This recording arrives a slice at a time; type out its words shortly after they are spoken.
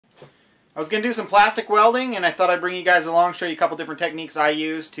I was going to do some plastic welding, and I thought I'd bring you guys along, show you a couple different techniques I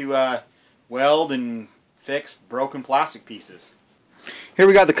use to weld and fix broken plastic pieces. Here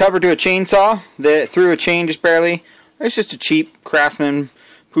we got the cover to a chainsaw that threw a chain just barely. It's just a cheap Craftsman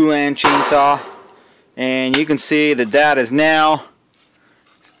Poulan chainsaw, and you can see that that is now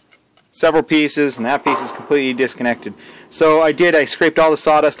several pieces, and that piece is completely disconnected. So I scraped all the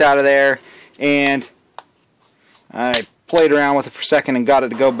sawdust out of there, and I played around with it for a second and got it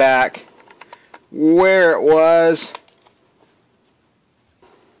to go back where it was.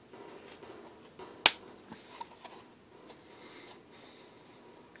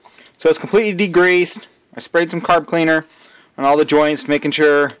 So it's completely degreased. I sprayed some carb cleaner on all the joints, making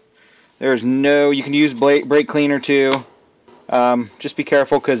sure there's no, you can use brake cleaner too. Just be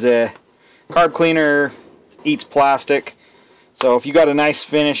careful because carb cleaner eats plastic. So if you got a nice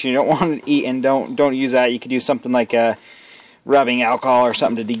finish, you don't want it to eat, and don't use that. You could use something like rubbing alcohol or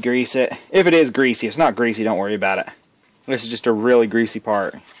something to degrease it. If it is greasy. If it's not greasy, don't worry about it. This is just a really greasy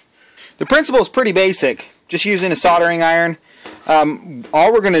part. The principle is pretty basic. Just using a soldering iron.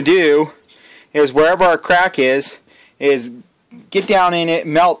 All we're going to do is wherever our crack is get down in it,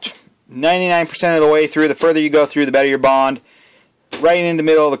 melt 99% of the way through. The further you go through, the better your bond. Right in the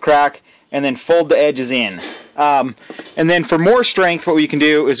middle of the crack, and then fold the edges in. And then for more strength, what we can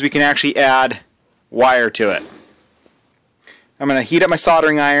do is we can actually add wire to it. I'm going to heat up my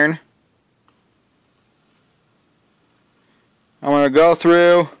soldering iron. I'm going to go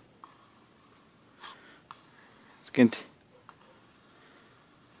through. And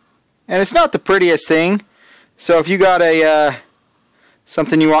it's not the prettiest thing, so if you got a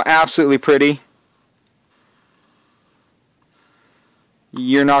something you want absolutely pretty,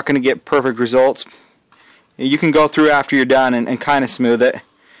 you're not going to get perfect results. You can go through after you're done and kind of smooth it.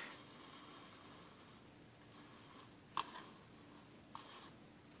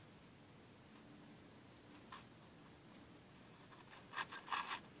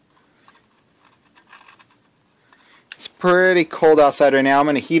 It's pretty cold outside right now. I'm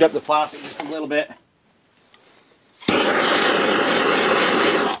going to heat up the plastic just a little bit,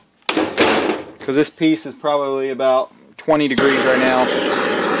 because this piece is probably about 20 degrees right now.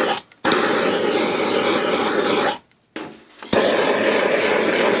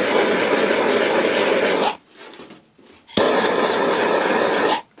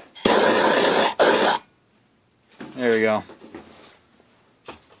 There we go.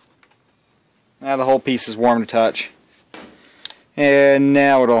 Now the whole piece is warm to touch. And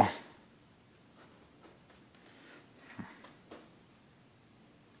now it'll...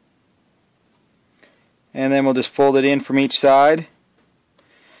 And then we'll just fold it in from each side.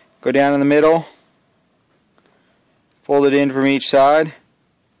 Go down in the middle. Fold it in from each side.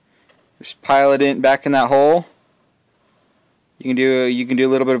 Just pile it in back in that hole. You can do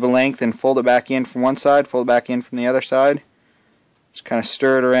a little bit of a length and fold it back in from one side, fold it back in from the other side. Just kind of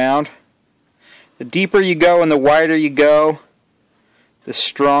stir it around. The deeper you go and the wider you go, the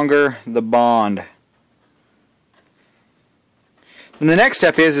stronger the bond. And the next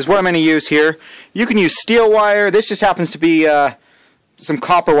step is what I'm going to use here. You can use steel wire. This just happens to be some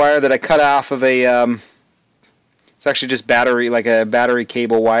copper wire that I cut off of a. It's actually just battery, like a battery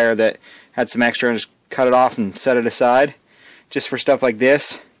cable wire that had some extra, and just cut it off and set it aside, just for stuff like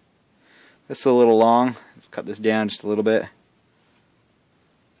this. This is a little long. Let's cut this down just a little bit.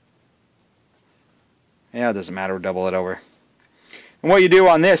 Yeah, it doesn't matter. We'll double it over. And what you do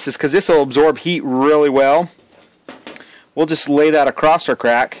on this is, because this will absorb heat really well, we'll just lay that across our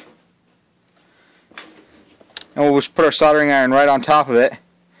crack, and we'll just put our soldering iron right on top of it,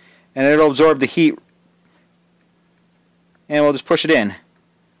 and it'll absorb the heat, and we'll just push it in.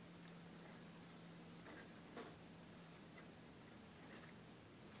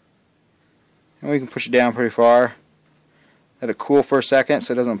 And we can push it down pretty far. Let it cool for a second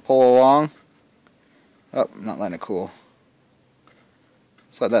so it doesn't pull along. Oh, I'm not letting it cool.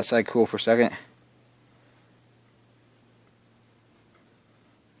 Let's let that side cool for a second.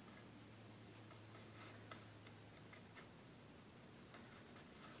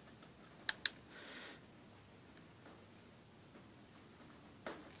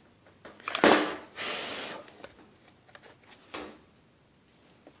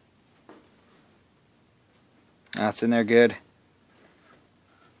 That's in there good.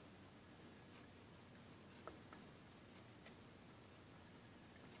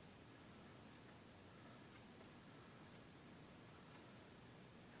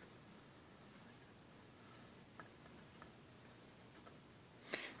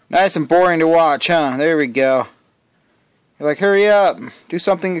 Nice and boring to watch, huh? There we go. You're like, hurry up, do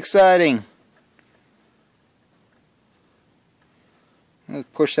something exciting. Let's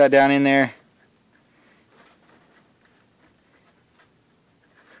push that down in there.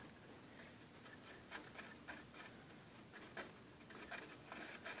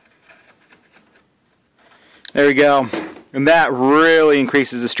 There we go. And that really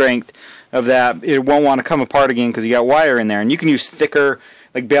increases the strength of that. It won't want to come apart again because you got wire in there. And you can use thicker,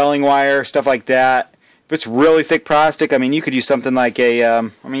 like baling wire, stuff like that. If it's really thick plastic, I mean, you could use something like a,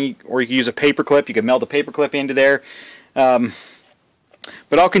 or you could use a paper clip. You could melt a paper clip into there.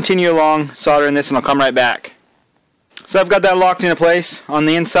 But I'll continue along soldering this and I'll come right back. So I've got that locked into place on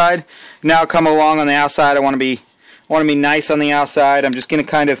the inside. Now I'll come along on the outside. I want to be nice on the outside. I'm just going to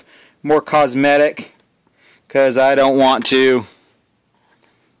kind of more cosmetic, because I don't want to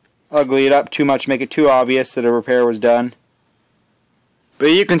ugly it up too much, make it too obvious that a repair was done.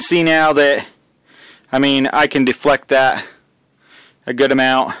 But you can see now that, I mean, I can deflect that a good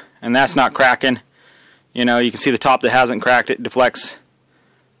amount, and that's not cracking. You know, you can see the top that hasn't cracked, it deflects.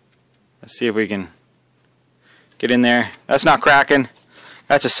 Let's see if we can get in there. That's not cracking.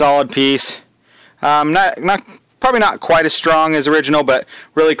 That's a solid piece. Probably not quite as strong as original, but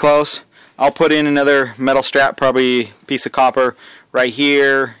really close. I'll put in another metal strap, probably a piece of copper right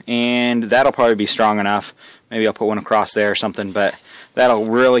here, and that'll probably be strong enough. Maybe I'll put one across there or something, but that'll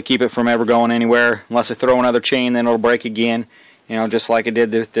really keep it from ever going anywhere. Unless I throw another chain, then it'll break again. You know, just like it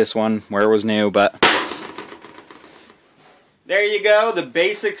did with this one where it was new. But there you go, the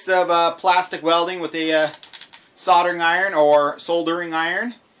basics of plastic welding with a soldering iron or soldering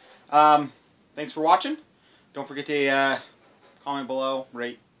iron. Thanks for watching. Don't forget to comment below,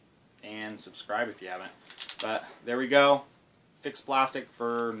 rate, and subscribe if you haven't. But there we go. Fix plastic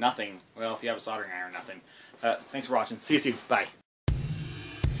for nothing. Well, if you have a soldering iron, nothing. Thanks for watching. See you soon. Bye.